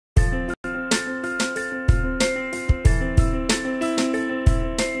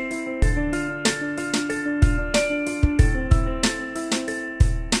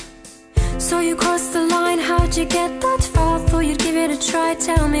how'd you get that far? Thought you'd give it a try.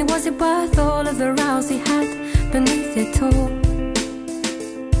 Tell me, was it worth all of the rows we had beneath it all?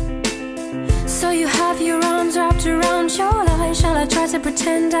 So you have your arms wrapped around your lie. Shall I try to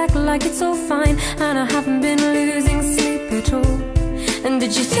pretend, act like it's all fine, and I haven't been losing sleep at all? And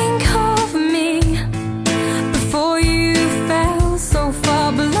did you think of me before you fell so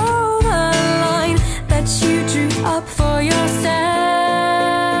far below the line that you drew up for yourself?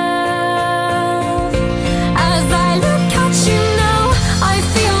 As I look at you now, I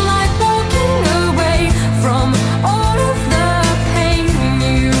feel like walking away from all of the pain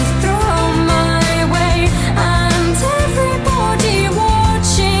you throw my way. And everybody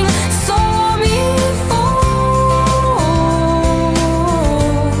watching saw me fall.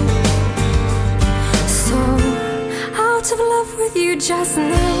 So out of love with you just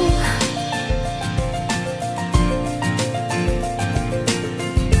now.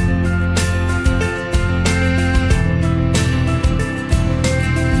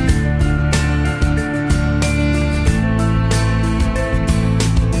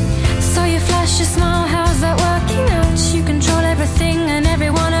 Your smile, how's that working out? You control everything and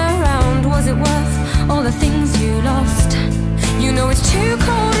everyone around. Was it worth all the things you lost? You know it's too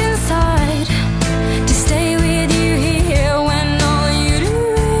cold inside to stay with you here when all you do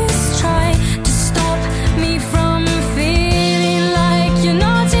is try to stop me from feeling like you're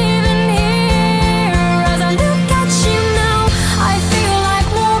not even here. As I look at you now, I feel like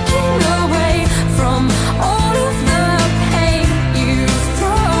walking away from all of the pain you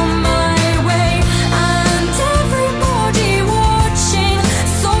throw my way. And everybody watching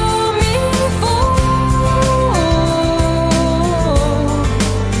saw me fall.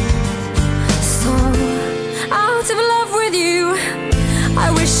 So out of love with you, I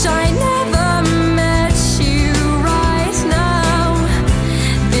wish I never met you right now.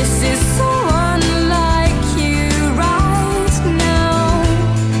 This is so unlike you right now.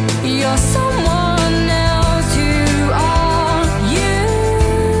 You're someone else, who are you?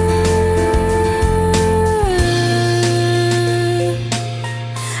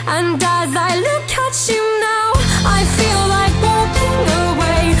 And as I look at you now, I feel like walking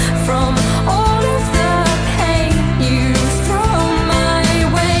away from all of the pain you throw my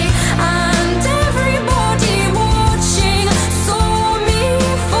way. And everybody watching saw me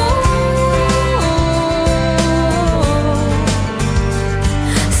fall.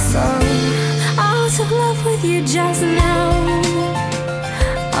 So out of love with you just now,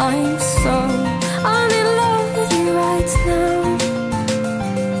 I'm